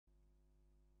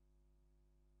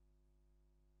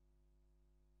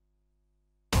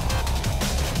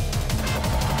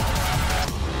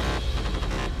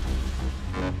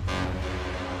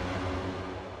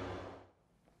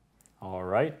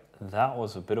that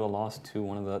was a bit of a loss to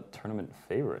one of the tournament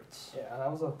favorites.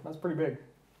 Yeah, that's pretty big.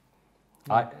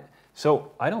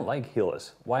 So I don't like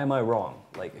Helis. Why am I wrong?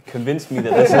 Like, convince me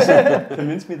that this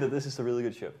is this is a really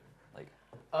good ship. Like,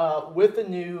 with the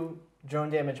new drone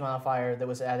damage modifier that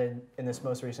was added in this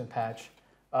most recent patch,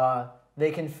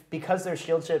 they can, because they're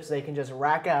shield ships, they can just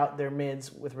rack out their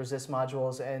mids with resist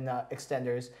modules and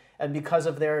extenders, and because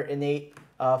of their innate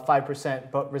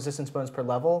 5% resistance bonus per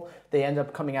level, they end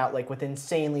up coming out like with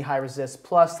insanely high resist,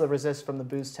 plus the resist from the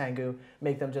boost Tengu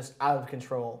make them just out of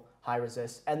control high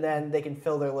resist, and then they can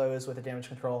fill their lows with the damage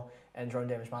control and drone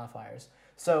damage modifiers.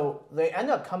 So they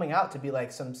end up coming out to be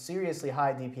like some seriously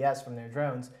high DPS from their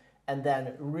drones, and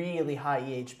then really high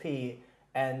EHP,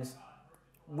 and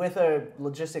with a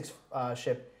logistics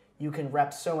ship, you can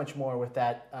rep so much more with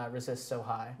that resist so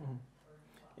high.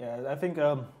 Yeah, I think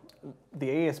the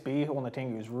ASB on the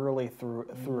Tengus really threw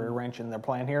a wrench in their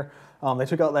plan here. They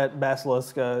took out that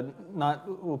Basilisk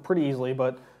pretty easily,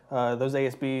 but those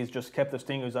ASBs just kept those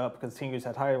Tengus up because Tengus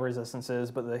had higher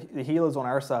resistances, but the healers on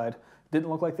our side didn't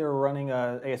look like they were running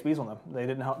ASBs on them. They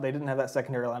didn't have that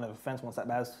secondary line of defense once that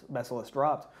Basilisk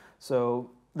dropped.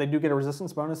 So they do get a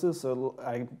resistance bonuses. So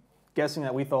I'm guessing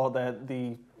that we thought that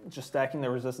just stacking the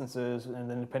resistances and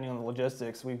then depending on the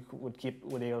logistics, we would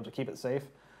be able to keep it safe.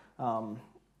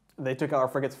 They took out our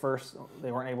frigates first.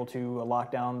 They weren't able to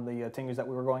lock down the Tengus that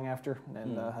we were going after,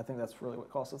 and I think that's really what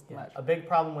cost us the match. A big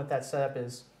problem with that setup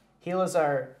is healers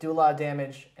do a lot of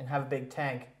damage and have a big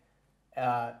tank,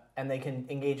 and they can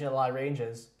engage in a lot of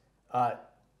ranges.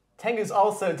 Tengus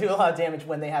also do a lot of damage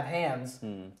when they have hands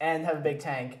and have a big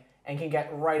tank and can get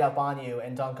right up on you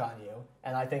and dunk on you.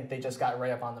 And I think they just got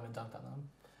right up on them and dunked on them.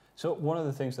 so one of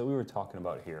the things that we were talking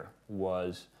about here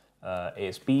was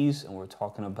ASBs, and we're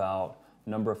talking about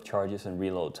number of charges and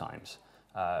reload times.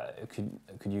 Could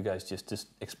you guys just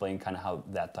explain kind of how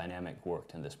that dynamic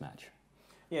worked in this match?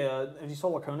 Yeah, as you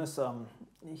saw Laconis,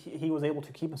 he was able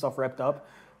to keep himself repped up.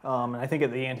 And I think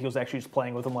at the end he was actually just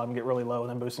playing with them, letting them get really low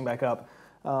and then boosting back up.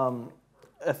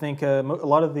 I think a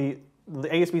lot of the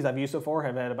ASBs I've used so far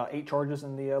have had about 8 charges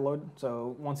in the load.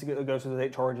 So once it goes through the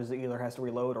 8 charges, it either has to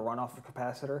reload or run off the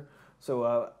capacitor.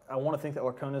 So I want to think that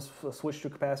Laconis switched to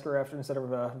capacitor after instead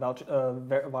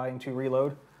of vying to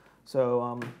reload.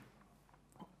 So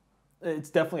it's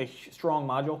definitely a strong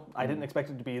module. I didn't expect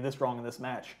it to be this strong in this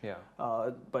match. Yeah.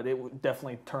 But it would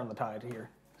definitely turn the tide here.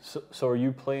 So are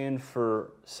you playing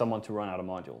for someone to run out of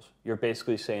modules? You're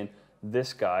basically saying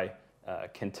this guy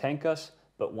can tank us,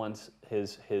 but once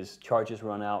his charges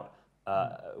run out,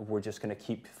 we're just going to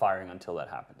keep firing until that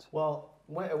happens. Well,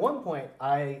 at one point,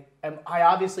 I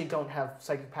obviously don't have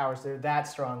psychic powers that are that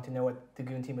strong to know what the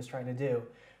Goon team was trying to do,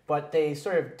 but they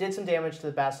sort of did some damage to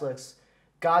the Basilisk,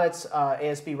 got its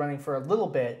ASB running for a little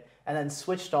bit, and then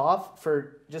switched off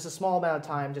for just a small amount of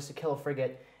time just to kill a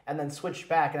frigate, and then switched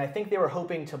back. And I think they were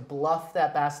hoping to bluff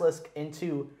that Basilisk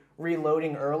into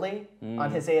reloading early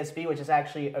on his ASB, which is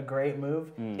actually a great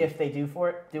move if they do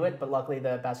it. But luckily,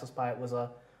 the Basilisk pilot was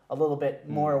a little bit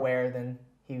more aware than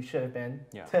he should have been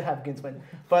to have Goons win.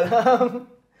 But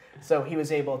so he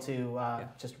was able to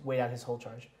just wait out his whole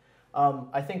charge.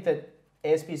 I think that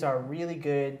ASBs are really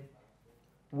good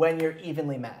when you're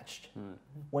evenly matched.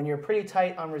 When you're pretty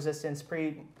tight on resistance,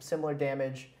 pretty similar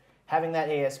damage, having that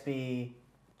ASB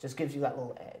just gives you that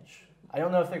little edge. I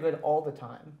don't know if they're good all the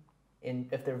time,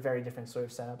 if they're very different sort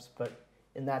of setups, but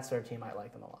in that sort of team, I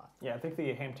like them a lot. Yeah, I think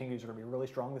the Ham Tengus are going to be really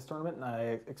strong this tournament, and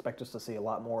I expect us to see a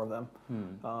lot more of them.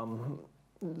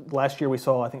 Last year we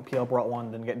saw, I think PL brought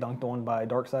one, didn't get dunked on by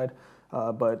Darkside,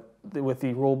 but with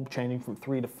the rule changing from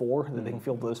 3 to 4, that they can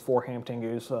field those 4 Ham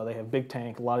Tengus. They have big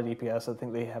tank, a lot of DPS. I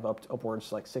think they have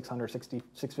upwards like 650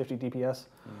 DPS.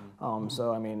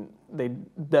 So, I mean, they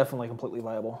definitely completely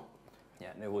viable. Yeah,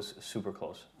 and it was super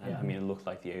close. And, I mean, it looked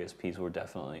like the ASPs were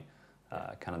definitely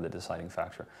kind of the deciding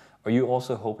factor. Are you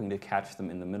also hoping to catch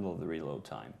them in the middle of the reload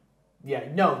time? Yeah,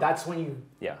 no, that's when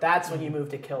you move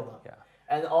to kill them. Yeah.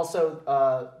 And also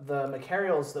the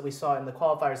Macarials that we saw in the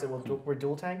qualifiers that were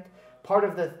dual tanked, part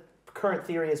of the current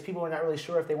theory is people are not really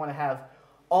sure if they want to have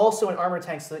also an armor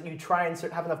tank so that you try and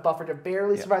have enough buffer to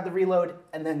barely survive the reload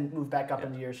and then move back up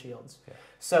into your shields. Yeah.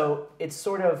 So it's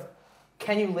sort of,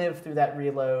 can you live through that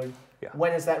reload? Yeah.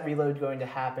 When is that reload going to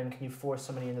happen? Can you force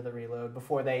somebody into the reload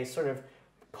before they sort of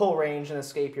pull range and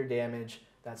escape your damage?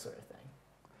 That sort of thing.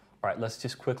 All right, let's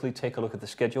just quickly take a look at the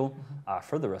schedule.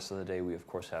 For the rest of the day, we of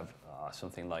course have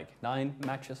something like 9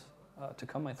 matches to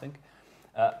come, I think.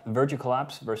 Virgin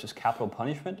Collapse versus Capital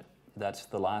Punishment. That's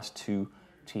the last 2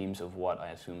 teams of what I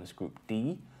assume is Group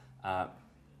D.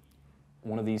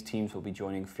 One of these teams will be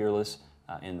joining Fearless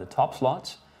in the top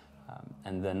slots.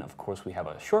 And then, of course, we have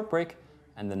a short break.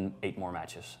 and then 8 more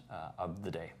matches of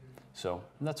the day. So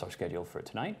that's our schedule for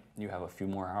tonight. You have a few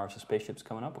more hours of Spaceships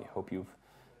coming up. We hope you've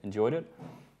enjoyed it.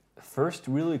 First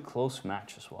really close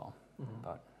match as well.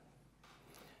 But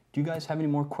do you guys have any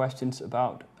more questions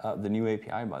about the new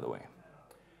API, by the way?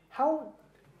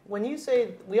 When you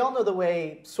say, we all know the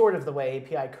way, sort of the way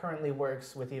API currently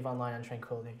works with EVE Online on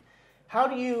Tranquility, how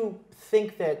do you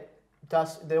think that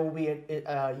there will be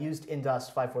used in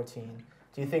Dust 514?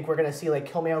 Do you think we're going to see like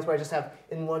kill mails where I just have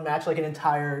in one match like an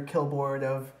entire kill board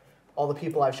of all the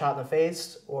people I've shot in the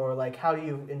face? Or like how do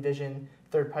you envision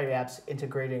third-party apps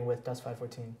integrating with Dust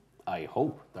 514? I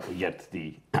hope that we get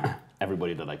the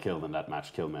everybody that I killed in that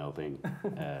match kill mail thing.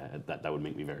 That would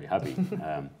make me very happy.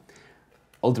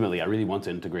 Ultimately, I really want to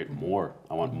integrate more.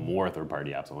 I want more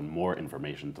third-party apps. I want more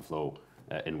information to flow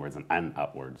inwards and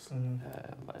outwards,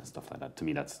 stuff like that. To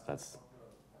me, that's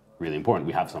really important.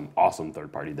 We have some awesome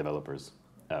third-party developers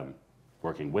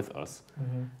working with us,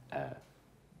 and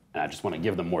I just want to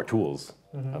give them more tools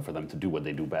for them to do what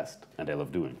they do best and they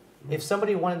love doing. If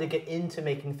somebody wanted to get into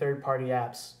making third-party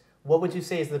apps, what would you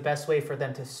say is the best way for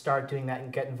them to start doing that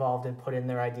and get involved and put in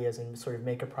their ideas and sort of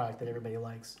make a product that everybody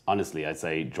likes? Honestly, I'd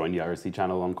say join the IRC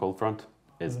channel on Coldfront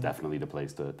is definitely the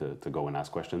place to go and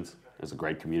ask questions. There's a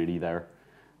great community there.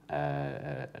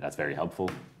 That's very helpful.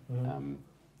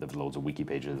 There's loads of wiki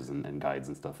pages and guides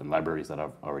and stuff and libraries that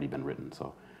have already been written.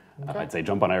 So I'd say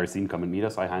jump on IRC and come and meet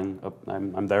us.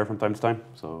 I'm there from time to time.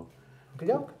 So. Good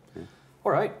joke. Yeah.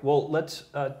 All right, well, let's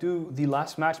do the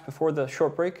last match before the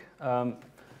short break.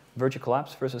 Virtue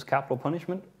Collapse versus Capital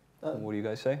Punishment. What do you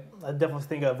guys say? I definitely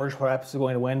think Virtual Collapse is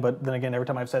going to win, but then again, every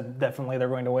time I've said definitely they're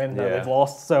going to win, Yeah. they've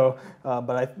lost. So,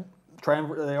 but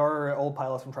they are old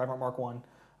pilots from Triumph Mark 1,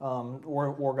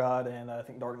 War God, and I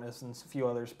think Darkness and a few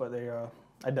others. But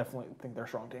I definitely think they're a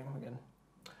strong team again.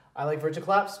 I like Virtual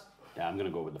Collapse. Yeah, I'm going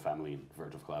to go with the family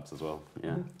Verge of Collapse as well.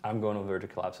 Yeah. I'm going with Virtue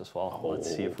Collapse as well.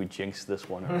 Let's see if we jinx this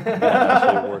one or if it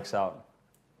actually works out.